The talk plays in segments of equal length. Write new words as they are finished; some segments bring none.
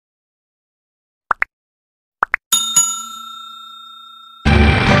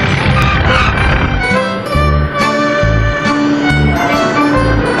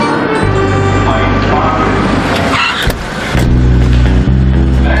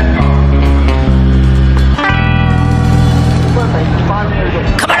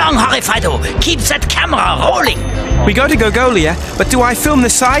keep that camera rolling. We go to Gogolia, but do I film the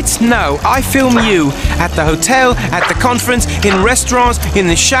sights? No, I film you. At the hotel, at the conference, in restaurants, in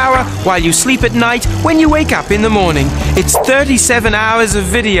the shower, while you sleep at night, when you wake up in the morning. It's 37 hours of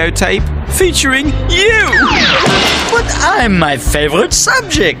videotape featuring you! But I'm my favorite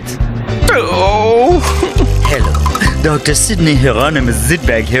subject. Oh! Hello. Dr. Sidney Hieronymus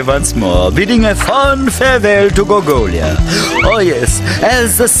Zitbag here once more, bidding a fond farewell to Gogolia. Oh yes,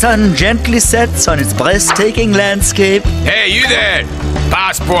 as the sun gently sets on its breathtaking landscape. Hey, you there!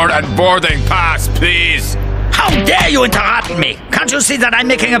 Passport and boarding pass, please! How dare you interrupt me? Can't you see that I'm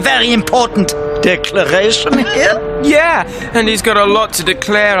making a very important declaration here? Yeah, and he's got a lot to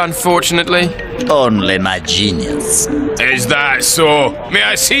declare, unfortunately. Only my genius. Is that so? May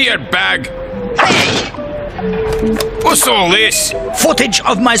I see your bag? Hey! What's all this? Footage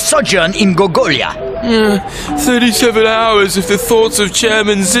of my sojourn in Gogolia. 37 hours of the thoughts of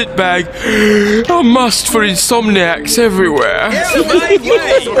Chairman Zitbag. A must for insomniacs everywhere. Out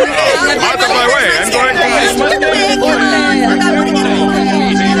of my way! I'm going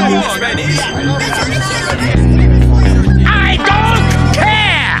I don't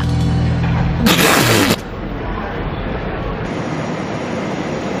care!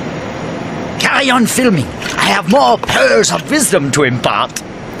 Carry on filming. I have more pearls of wisdom to impart.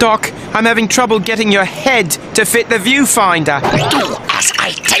 Doc, I'm having trouble getting your head to fit the viewfinder. Do as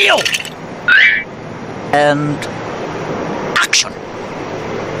I tell you. And action.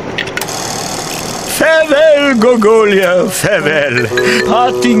 Farewell, Gogolia, farewell.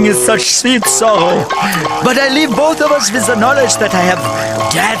 Parting is such sweet sorrow. But I leave both of us with the knowledge that I have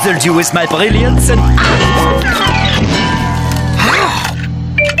dazzled you with my brilliance and...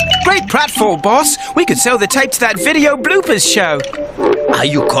 Great pratfall, boss. We could sell the tape to that video bloopers show. Are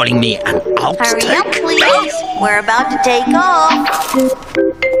you calling me an outtake? Hurry up, please. We're about to take off.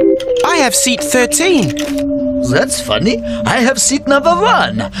 I have seat 13. That's funny. I have seat number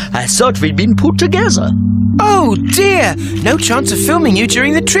 1. I thought we'd been put together. Oh, dear. No chance of filming you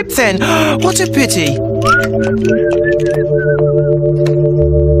during the trip, then. What a pity.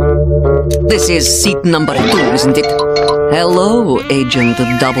 This is seat number 2, isn't it? Hello, Agent 000.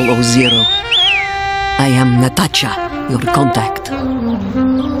 I am Natasha, your contact.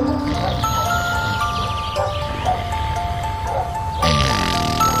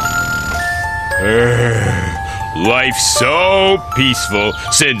 Life's so peaceful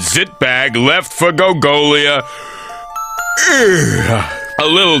since Zitbag left for Gogolia. A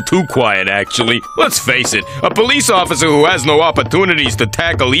little too quiet, actually. Let's face it, a police officer who has no opportunities to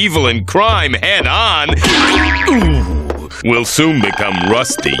tackle evil and crime head-on will soon become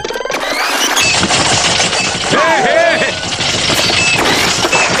rusty.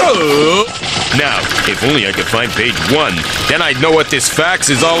 Now, if only I could find page 1, then I'd know what this fax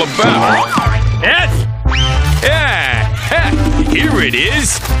is all about. Yes? Yeah, here it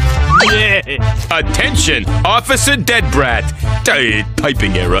is. Attention, Officer Deadbrat.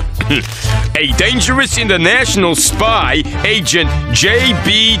 Typing error. A dangerous international spy, Agent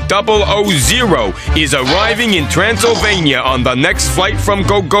JB000, is arriving in Transylvania on the next flight from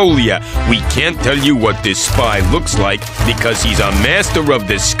Gogolia. We can't tell you what this spy looks like because he's a master of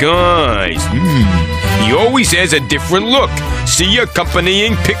disguise. He always has a different look. See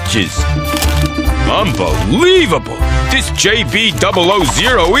accompanying pictures. Unbelievable! This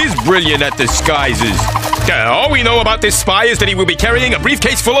JB000 is brilliant at disguises. All we know about this spy is that he will be carrying a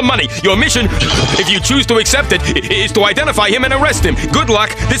briefcase full of money. Your mission, if you choose to accept it, is to identify him and arrest him. Good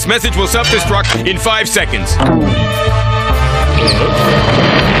luck. This message will self-destruct in 5 seconds.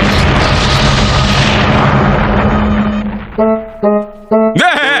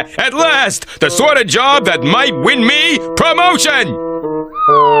 At last! The sort of job that might win me promotion!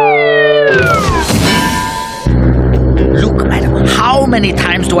 Look, madam, how many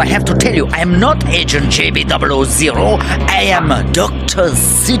times do I have to tell you I am not Agent JB000? I am Dr.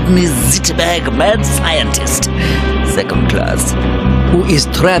 Sidney Zitbag, mad scientist. Second class. Who is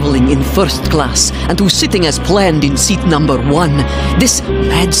traveling in first class and who's sitting as planned in seat number 1. This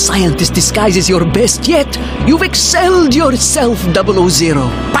mad scientist disguise is your best yet. You've excelled yourself, 000.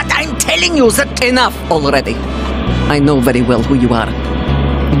 But I'm telling you that... Enough already. I know very well who you are.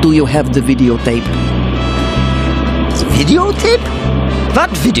 Do you have the videotape? Videotape? What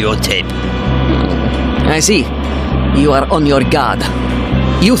videotape? I see. You are on your guard.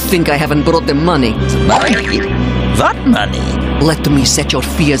 You think I haven't brought the money. Money? What money? Let me set your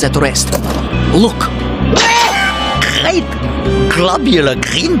fears at rest. Look. Great globular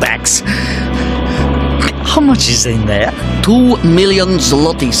greenbacks. How much is in there? 2 million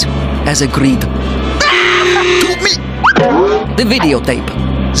zlotys, as agreed. The videotape.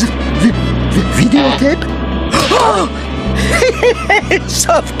 videotape? Oh! Yes,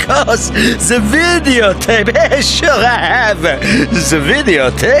 of course! The videotape! Sure I have! The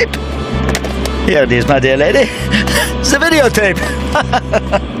videotape? Here it is, my dear lady. The videotape!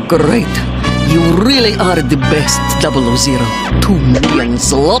 Great. You really are the best, 000. 2 million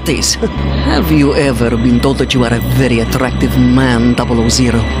zlotys. Have you ever been told that you are a very attractive man,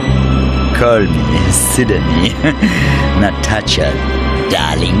 000? Call me Sydney. Natasha,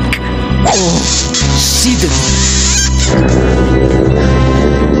 darling. Oh, Sydney.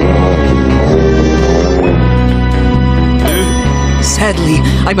 Sadly,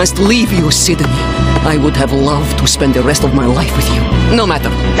 I must leave you, Sydney. I would have loved to spend the rest of my life with you. No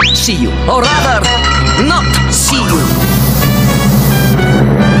matter. See you. Or rather, not see you.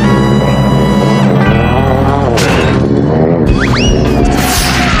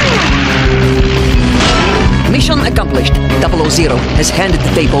 Mission accomplished. 000 has handed the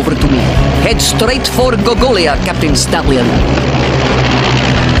tape over to me. Head straight for Gogolia, Captain Stallion.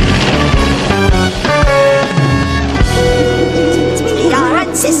 We are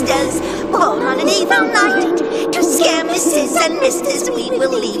ancestors, born on an evil night. To scare Mrs. and Misters, we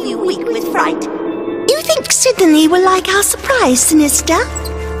will leave you weak with fright. You think Sydney will like our surprise, Sinister?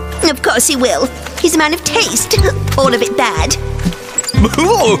 Of course he will. He's a man of taste. All of it bad.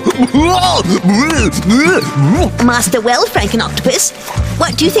 Master Well, Franken Octopus,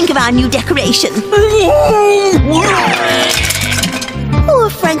 what do you think of our new decoration? Poor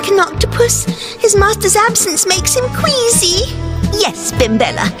Franken Octopus. His master's absence makes him queasy. Yes,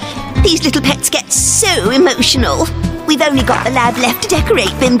 Bimbella. These little pets get so emotional. We've only got the lab left to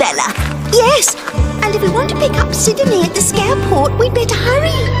decorate, Bimbella. Yes, and if we want to pick up Sydney at the scareport, we'd better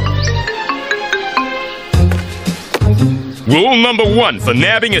hurry. Rule number 1 for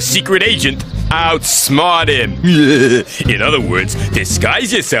nabbing a secret agent: outsmart him. In other words,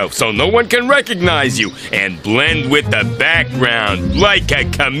 disguise yourself so no one can recognize you and blend with the background like a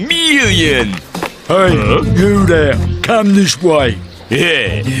chameleon. Hey, you there. Come this way.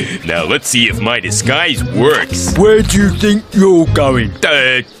 Yeah. Now let's see if my disguise works. Where do you think you're going?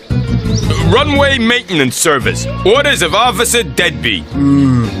 Runway maintenance service. Orders of Officer Deadbeat.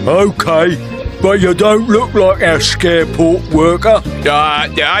 Okay. But you don't look like our scareport worker.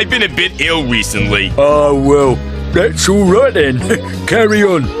 I've been a bit ill recently. Oh, well, that's all right then. Carry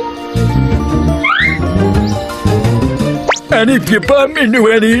on. And if you bump into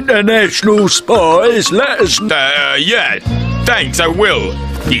any international spies, let us know. Yeah. Thanks, I will.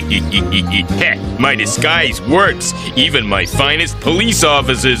 My disguise works. Even my finest police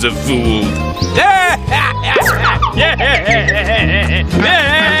officers are fooled.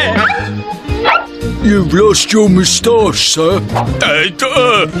 You've lost your moustache, sir.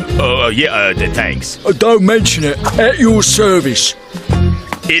 Thanks. Don't mention it. At your service.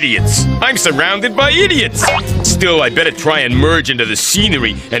 Idiots. I'm surrounded by idiots. Still, I better try and merge into the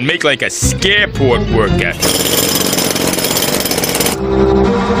scenery and make like a scareport worker.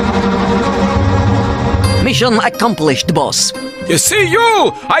 Mission accomplished, boss. You see,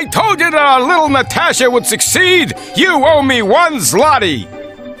 you! I told you that our little Natasha would succeed! You owe me 1 zloty!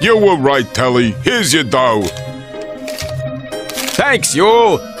 You were right, Telly. Here's your dough. Thanks,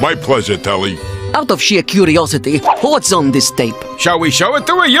 Yule! My pleasure, Telly. Out of sheer curiosity, what's on this tape? Shall we show it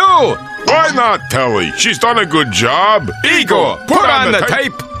to her, Yule? Why not, Telly? She's done a good job. Igor, put on the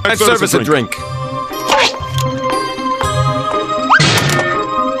tape and serve us a drink.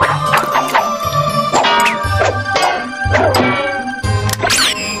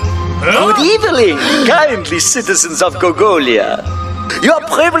 Good evening, kindly citizens of Gogolia. You are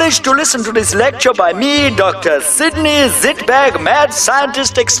privileged to listen to this lecture by me, Dr. Sidney Zitbag, mad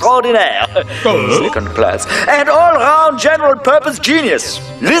scientist extraordinaire, second class, and all-round general-purpose genius.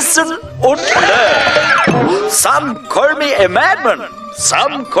 Listen and learn. Some call me a madman,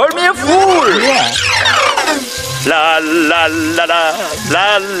 some call me a fool. La la la la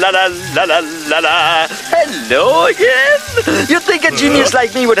la la la la la la la. Hello again. You'd think a genius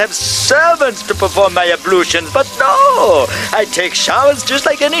like me would have servants to perform my ablutions, but no. I take showers just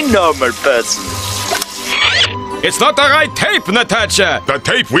like any normal person. It's not the right tape, Natasha. The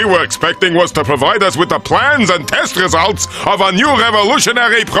tape we were expecting was to provide us with the plans and test results of a new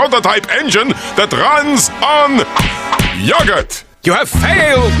revolutionary prototype engine that runs on yogurt. You have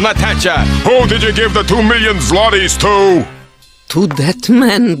failed, Natasha! Who did you give the 2 million zlotys to? To that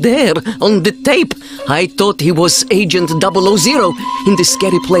man there, on the tape. I thought he was Agent 000. In the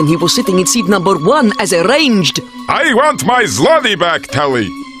scary plane, he was sitting in seat number 1 as arranged. I want my zloty back, Telly.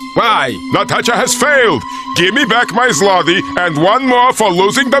 Why? Natasha has failed. Give me back my zloty and 1 more for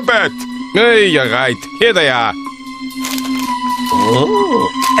losing the bet. Hey, you're right. Here they are. Oh.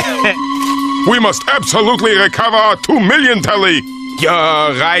 We must absolutely recover our 2 million telly. You're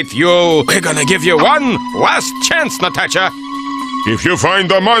right, Yule. We're gonna give you one last chance, Natasha. If you find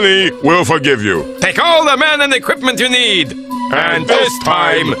the money, we'll forgive you. Take all the men and equipment you need. And this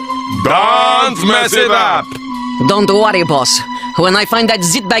time, don't mess it up. Don't worry, boss. When I find that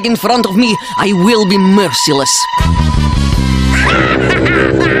zit bag in front of me, I will be merciless.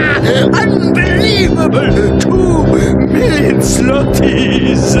 Unbelievable! 2 million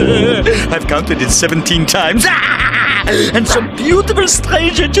zlotys! I've counted it 17 times. And some beautiful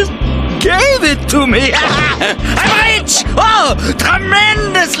stranger just gave it to me. I'm rich! Oh,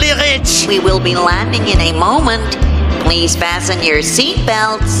 tremendously rich! We will be landing in a moment. Please fasten your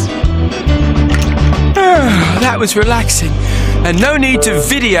seatbelts. That was relaxing. And no need to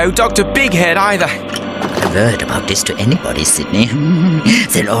video Dr. Bighead either. A word about this to anybody, Sydney.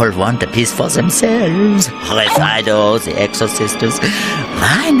 They'll all want a piece for themselves. Refido, the exorcisters.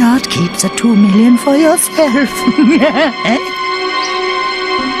 Why not keep the 2 million for yourself?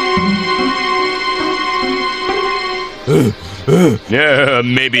 Yeah,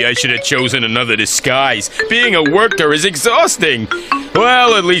 maybe I should have chosen another disguise. Being a worker is exhausting.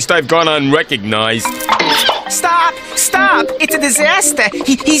 Well, at least I've gone unrecognized. Stop! Stop! It's a disaster!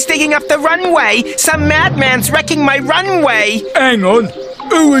 He's digging up the runway! Some madman's wrecking my runway! Hang on.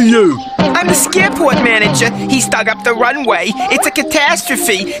 Who are you? I'm the Scareport manager. He's dug up the runway. It's a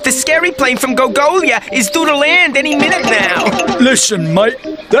catastrophe. The scary plane from Gogolia is due to land any minute now. Listen, mate.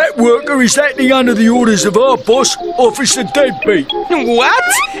 That worker is acting under the orders of our boss, Officer Deadbeat.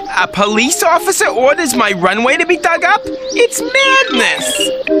 What? A police officer orders my runway to be dug up? It's madness!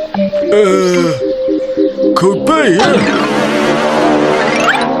 Could be,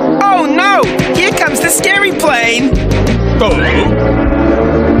 Oh no! Here comes the scary plane!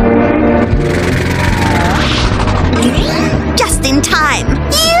 Just in time.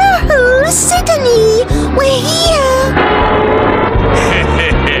 Yoo-hoo, Sydney! We're here!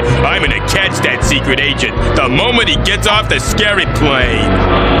 I'm gonna catch that secret agent the moment he gets off the scary plane.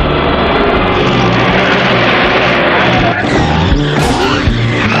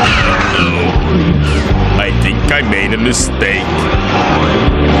 I think I made a mistake.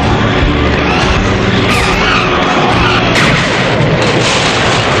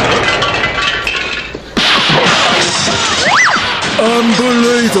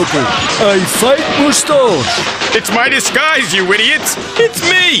 Unbelievable. A fake moustache. It's my disguise, you idiots! It's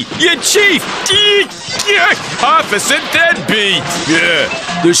me, your chief! Officer Deadbeat! Yeah.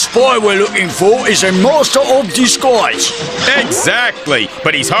 The spy we're looking for is a master of disguise. Exactly!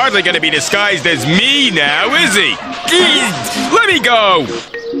 But he's hardly gonna be disguised as me now, is he? Let me go!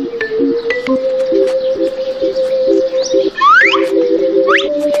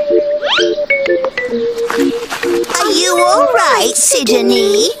 Are you all right,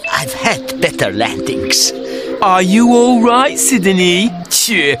 Sydney? I've had better landings. Are you all right, Sydney?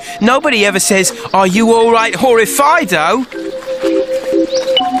 Sure, nobody ever says, are you all right, Horrifido?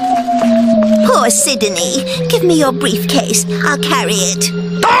 Poor Sydney. Give me your briefcase. I'll carry it.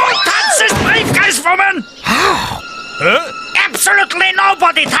 Don't touch this briefcase, woman! Huh? Absolutely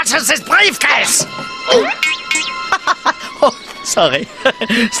nobody touches this briefcase! Oh, sorry.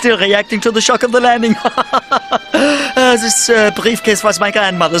 Still reacting to the shock of the landing. This briefcase was my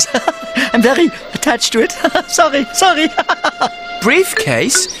grandmother's. I'm very attached to it. Sorry.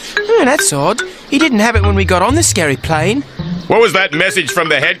 Briefcase? That's odd. He didn't have it when we got on the scary plane. What was that message from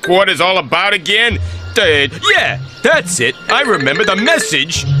the headquarters all about again? Yeah, that's it. I remember the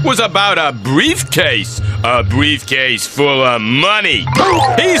message was about a briefcase. A briefcase full of money.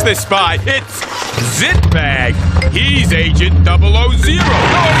 He's the spy. It's Zitbag. He's Agent 000. Go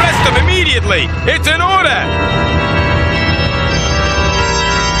arrest him immediately. It's an order.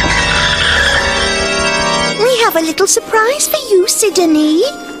 We have a little surprise for you, Sydney.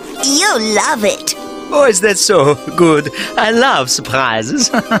 You'll love it. Oh, is that so? Good. I love surprises.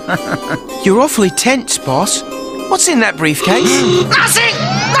 You're awfully tense, boss. What's in that briefcase? Nothing!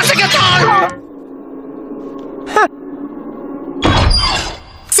 Nothing at all!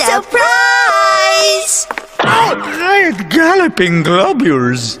 Surprise! Oh, great galloping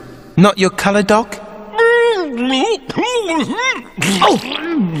globules. Not your colour, Doc? Oh!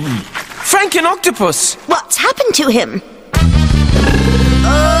 Frank and Octopus! What's happened to him?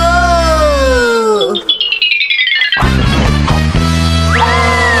 Oh!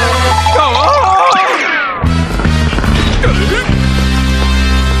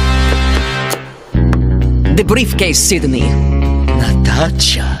 The briefcase, Sydney.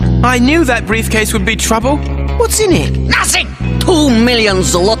 Natasha. I knew that briefcase would be trouble. What's in it? Nothing! 2 million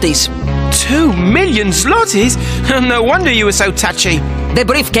zlotys. 2 million zlotys? No wonder you were so touchy. The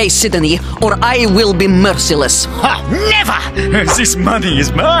briefcase, Sydney, or I will be merciless. Ha! Never! This money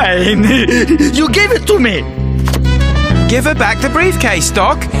is mine. You gave it to me. Give her back the briefcase,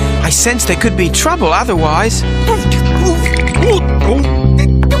 Doc. I sense there could be trouble otherwise.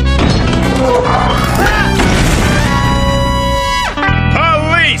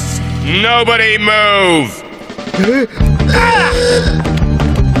 Police! Nobody move!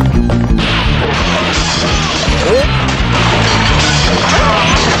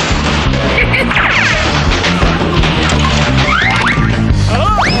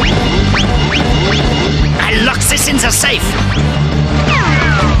 I lock this in the safe.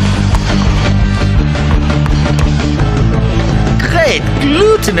 Great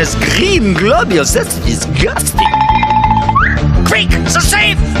glutinous green globules. That's disgusting. Quick, the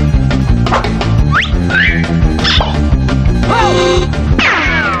safe!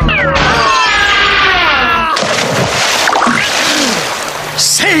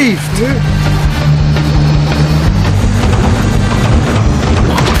 Saved!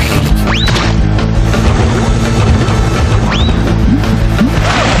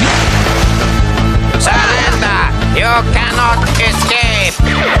 Surrender! You cannot escape!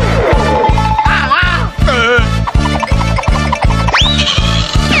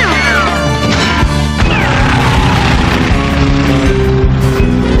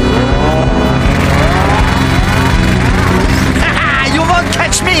 You won't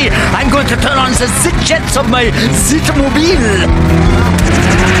catch me! I'm going to turn on the zit jets of my Zitmobile!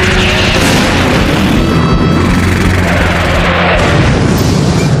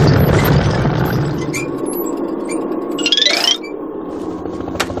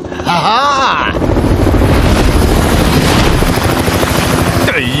 Ha-ha!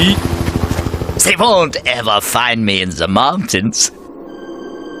 They won't ever find me in the mountains.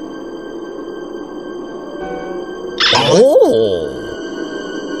 Oh!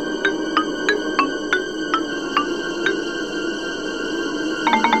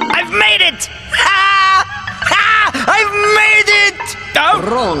 I've made it! Ha! Ha! I've made it! Oh.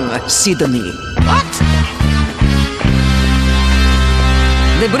 Wrong, Sydney. What?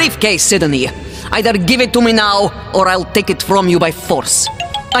 The briefcase, Sydney. Either give it to me now, or I'll take it from you by force.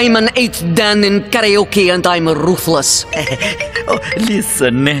 I'm an 8th Dan in karaoke, and I'm ruthless. Oh,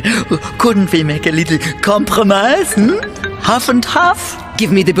 listen, couldn't we make a little compromise? Half and half?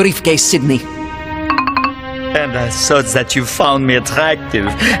 Give me the briefcase, Sydney. And I thought that you found me attractive,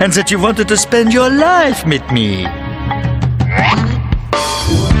 and that you wanted to spend your life with me.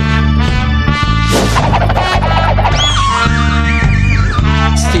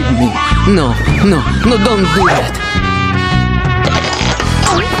 Sydney, no, don't do that.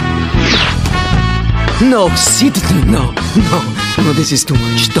 No, Sydney, no, this is too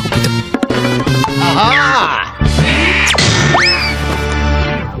much. Stop it. Aha!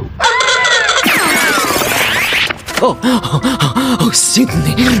 Oh,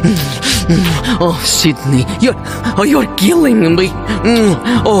 Sydney. Oh, Sydney, you're killing me.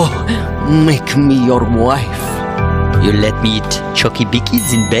 Oh, make me your wife. You let me eat Chocky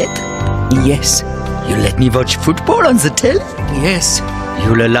Bickies in bed? Yes. You let me watch football on the telly? Yes.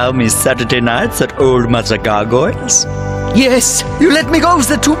 You'll allow me Saturday nights at Old Mother Gargoyles? Yes. You let me go with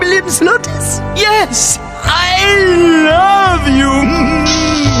the 2 million zlotys? Yes. I love you!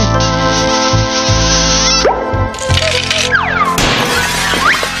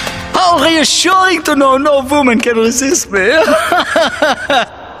 How reassuring to know no woman can resist me.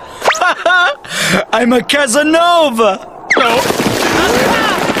 I'm a Casanova. No.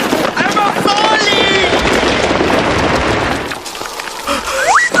 I'm a Folly!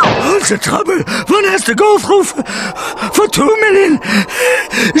 What's the trouble? One has to go through for 2 million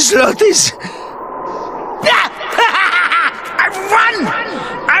zlotys. I've won!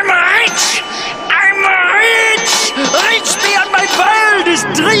 I'm rich! I'm rich! Rich beyond my wildest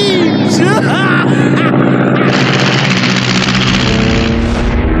dreams!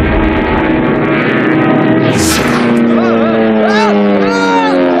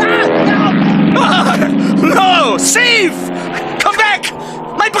 No! Thief! Come back!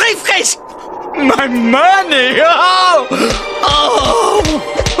 My briefcase! My money! Oh! Oh!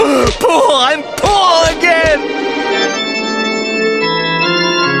 Poor! I'm poor again!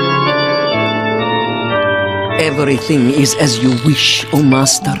 Everything is as you wish, oh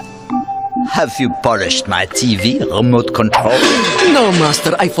master. Have you polished my TV remote control? No,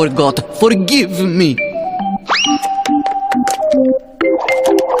 master, I forgot. Forgive me.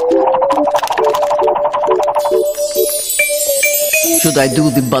 Should I do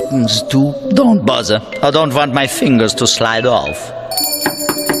the buttons too? Don't bother. I don't want my fingers to slide off.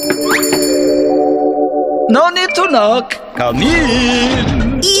 No need to knock. Come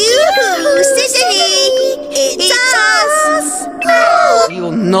in. Yoo-hoo, Sicily! It's us!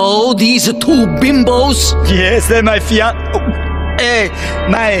 You know these two bimbos? Yes, they're my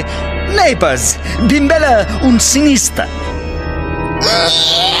my neighbors, Bimbella und Sinister.